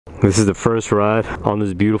This is the first ride on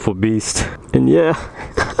this beautiful beast. And yeah.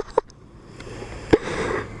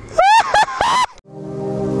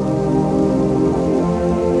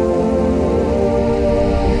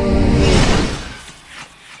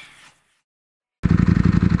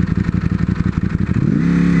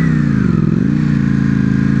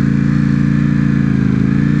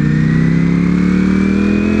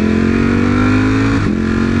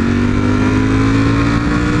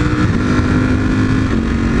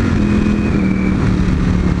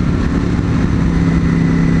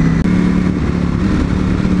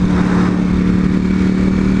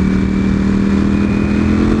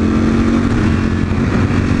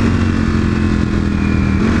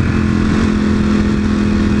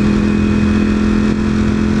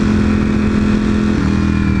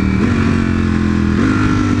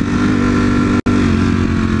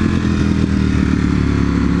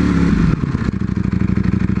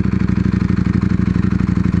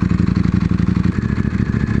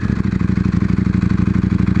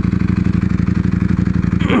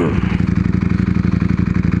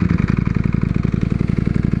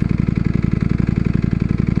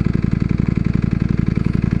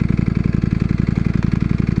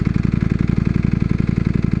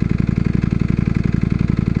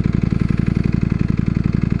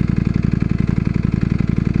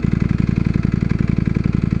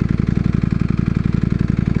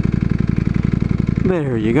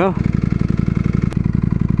 There you go.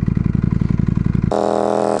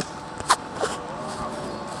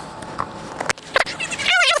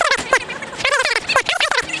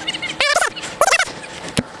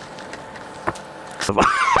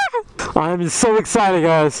 I'm so excited,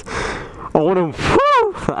 guys. I don't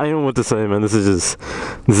know what to say, man. This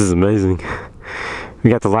is amazing.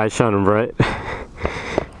 We got the light shining bright.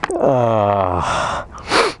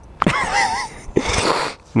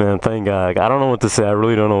 Man, thank God. I don't know what to say. I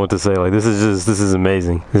really don't know what to say. Like, this is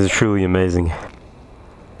amazing. This is truly amazing.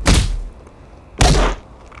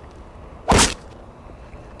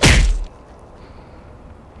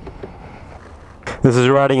 This is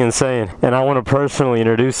Riding Insane, and I want to personally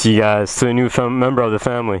introduce you guys to a new member of the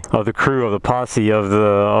family, of the crew, of the posse, of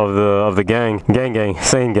the gang,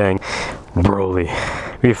 Saiyan gang, Broly.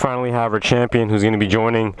 We finally have our champion who's going to be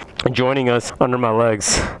joining us under my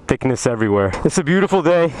legs. Thickness everywhere. It's a beautiful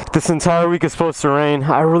day. This entire week is supposed to rain.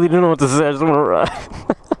 I really don't know what to say. I just want to ride.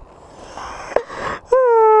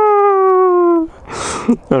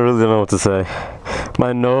 I really don't know what to say.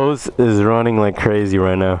 My nose is running like crazy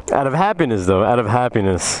right now. Out of happiness, though. Out of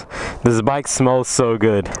happiness. This bike smells so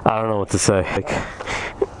good. I don't know what to say. Like,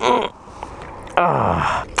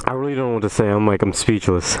 I really don't know what to say. I'm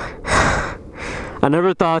speechless. I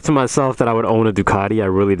never thought to myself that I would own a Ducati. I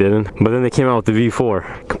really didn't. But then they came out with the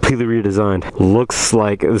V4, completely redesigned. Looks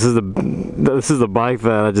like this is the bike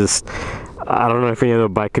that I don't know if any other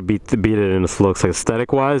bike could beat it in its looks. Like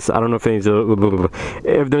aesthetic wise, I don't know if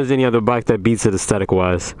there's any other bike that beats it aesthetic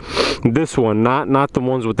wise. This one, not the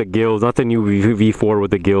ones with the gills, not the new V4 with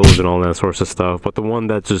the gills and all that sorts of stuff, but the one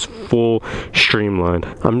that's just full streamlined.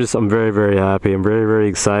 I'm very, very happy. I'm very, very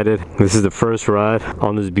excited. This is the first ride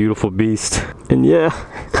on this beautiful beast, and yeah.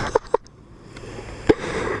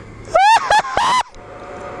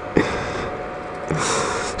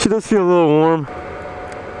 She does feel a little warm.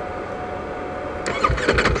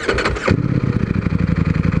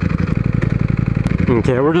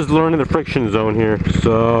 Okay, we're just learning the friction zone here,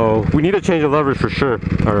 so we need to change the levers for sure.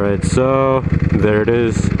 All right, so there it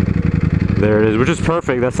is, which is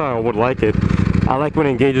perfect. That's how I would like it. I like when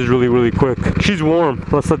it engages really, really quick. She's warm.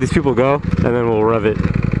 Let's let these people go, and then we'll rev it.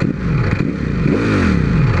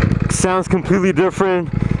 Sounds completely different,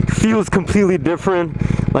 feels completely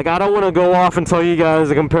different. Like, I don't want to go off and tell you guys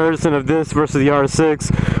a comparison of this versus the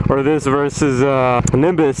R6 or this versus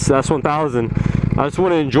Nimbus S1000. I just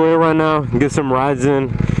want to enjoy it right now, get some rides in,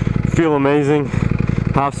 feel amazing,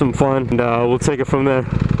 have some fun, and we'll take it from there.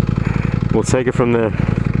 We'll take it from there.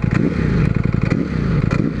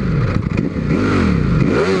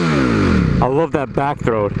 I love that back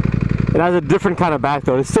throat. It has a different kind of back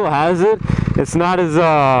throat. It still has it. It's not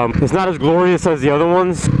as glorious as the other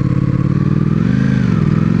ones.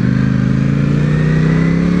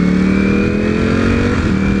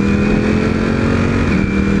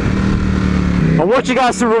 I want you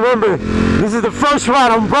guys to remember, this is the first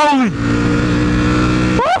ride on Broly.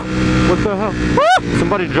 Woo! What the hell? Woo!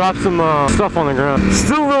 Somebody dropped some stuff on the ground.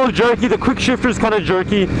 Still a little jerky. The quick shifter is kind of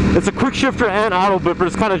jerky. It's a quick shifter and auto blipper.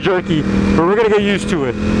 It's kind of jerky, but we're gonna get used to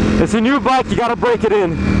it. It's a new bike. You gotta break it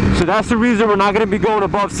in. So that's the reason we're not gonna be going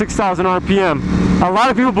above 6,000 RPM. A lot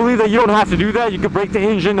of people believe that you don't have to do that. You can break the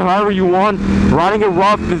engine however you want. Riding it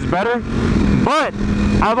rough is better. But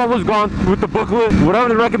I've always gone with the booklet, whatever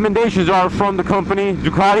the recommendations are from the company,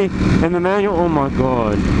 Ducati, and the manual. Oh my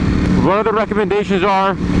god. Whatever the recommendations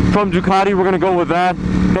are from Ducati, we're gonna go with that.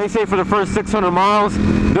 They say for the first 600 miles,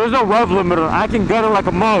 there's no rev limiter. I can gun it like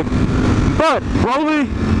a mug. But Broly,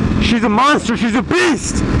 she's a monster, she's a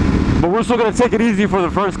beast. But we're still gonna take it easy for the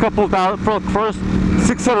first first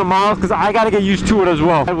 600 miles, because I gotta get used to it as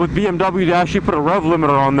well. With BMW, they actually put a rev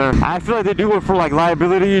limiter on there. I feel like they do it for like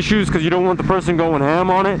liability issues, because you don't want the person going ham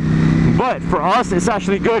on it. But for us, it's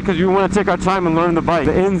actually good because we want to take our time and learn the bike,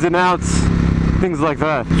 the ins and outs, things like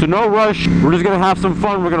that. So no rush, we're just gonna have some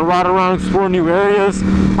fun. We're gonna ride around, explore new areas.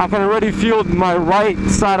 I can already feel my right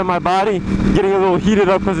side of my body getting a little heated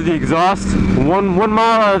up because of the exhaust. One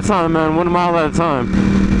mile at a time, man, 1 mile at a time.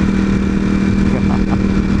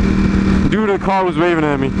 Dude in the car was waving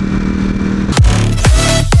at me.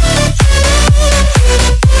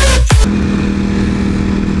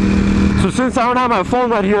 So since I don't have my phone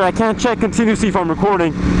right here, I can't check continuously if I'm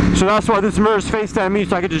recording. So that's why this mirror's faced at me,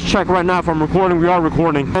 so I can just check right now if I'm recording. We are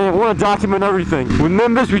recording. And I want to document everything. With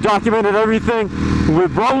Nimbus, we documented everything.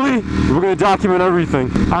 With Broly, we're going to document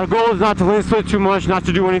everything. Our goal is not to lane split too much, not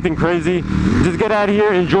to do anything crazy. Just get out of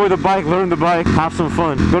here, enjoy the bike, learn the bike, have some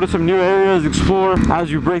fun. Go to some new areas, explore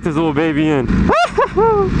as you break this little baby in.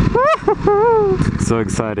 So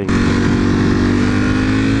exciting.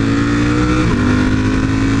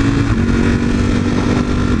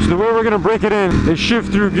 The way we're gonna break it in is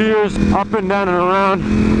shift through gears, up and down and around,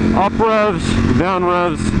 up revs, down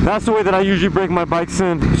revs. That's the way that I usually break my bikes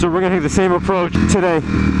in. So we're gonna take the same approach today.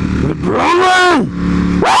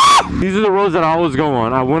 These are the roads that I always go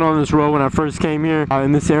on. I went on this road when I first came here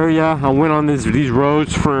in this area. I went on these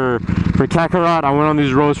roads for Kakarot. I went on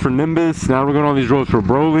these roads for Nimbus. Now we're going on these roads for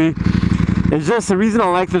Broly. It's just the reason I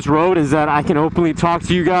like this road is that I can openly talk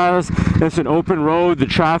to you guys. It's an open road, the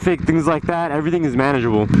traffic, things like that, everything is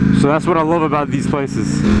manageable. So that's what I love about these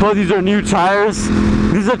places. Plus these are new tires.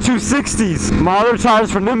 These are 260s. My other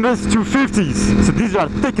tires for Nimbus, 250s. So these are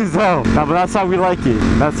thick as hell. Now, but that's how we like it.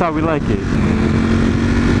 That's how we like it.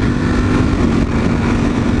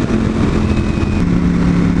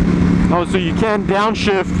 Oh, so you can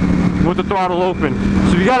downshift with the throttle open.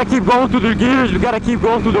 So you gotta keep going through the gears, you gotta keep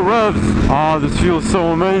going through the revs. Oh, this feels so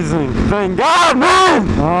amazing. Thank God, man!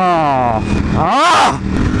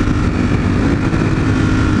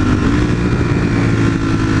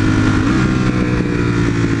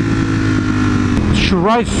 She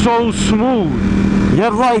rides so smooth.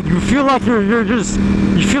 Yet like you feel like you're on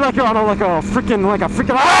a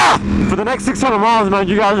freaking For the next 600 miles, man,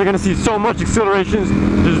 you guys are gonna see so much accelerations,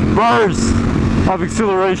 just bursts of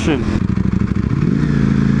acceleration.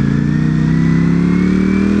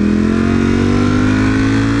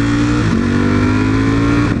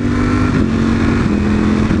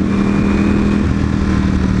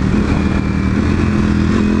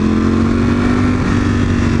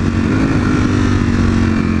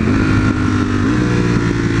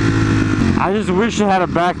 I just wish it had a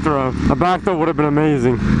back throw. A back throw would have been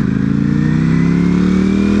amazing.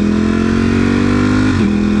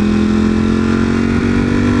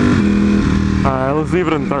 Alright, let's leave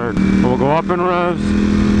it in third. We'll go up in revs,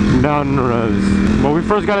 down in revs. But we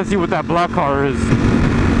first gotta see what that black car is.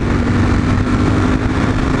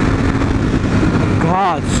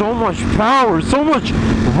 God, so much power, so much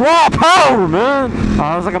raw power, man.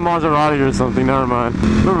 Oh, it's like a Maserati or something, never mind.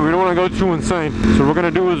 Remember, we don't want to go too insane. So what we're gonna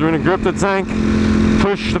do is we're gonna grip the tank,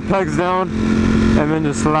 push the pegs down, and then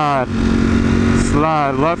just slide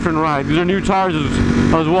left and right. These are new tires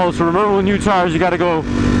as well, so remember with new tires you gotta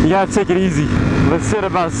take it easy. Let's hit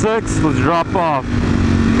about 6, let's drop off.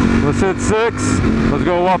 Let's hit 6, let's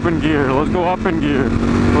go up in gear, let's go up in gear.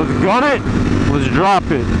 Let's gun it, let's drop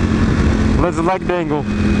it. Let's leg dangle.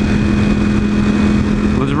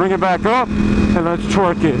 Let's bring it back up and let's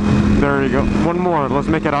torque it. There you go. One more, let's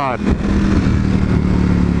make it odd.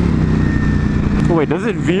 Oh, wait, does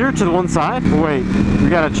it veer to the one side? Wait, we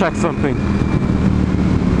gotta check something.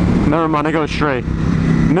 Never mind, it goes straight.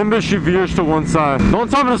 Nimbus, she veers to one side. Don't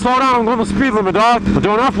tell me to slow down, I'm going to speed limit, dog. But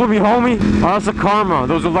don't F with me, homie. Oh, that's a karma.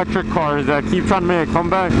 Those electric cars that keep trying to make a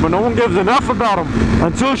comeback, but no one gives enough about them.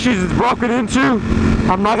 Until she's broken into,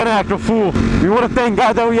 I'm not going to act a fool. We want to thank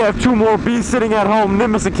God that we have 2 more beasts sitting at home,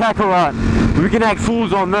 Nimbus and Kakarot. We can act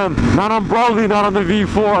fools on them. Not on Broly, not on the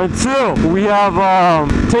V4, until we have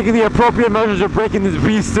taken the appropriate measures of breaking this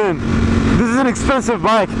beast in. This is an expensive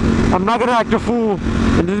bike. I'm not going to act a fool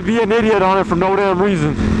and just be an idiot on it for no damn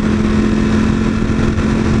reason.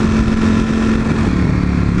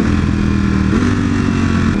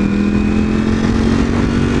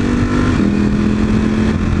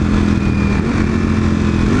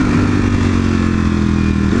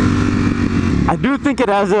 I do think it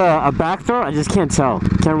has a back throw. I just can't tell.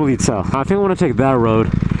 Can't really tell. I think I want to take that road.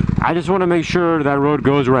 I just want to make sure that road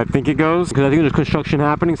goes where I think it goes, because I think there's construction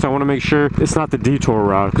happening, so I want to make sure it's not the detour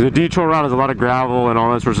route, because the detour route has a lot of gravel and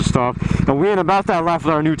all that sorts of stuff, and we ain't about that life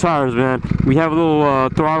with our new tires, man. We have a little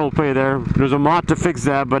throttle play there. There's a mod to fix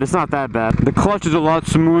that, but it's not that bad. The clutch is a lot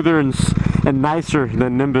smoother and nicer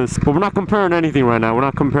than Nimbus, but we're not comparing anything right now. We're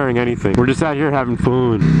not comparing anything. We're just out here having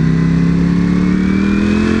fun.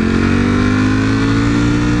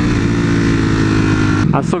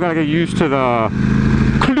 I still gotta get used to the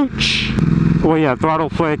clutch. Well, yeah, throttle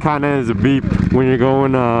play kind of is a beep when you're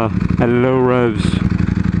going at low revs.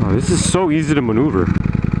 Oh, this is so easy to maneuver.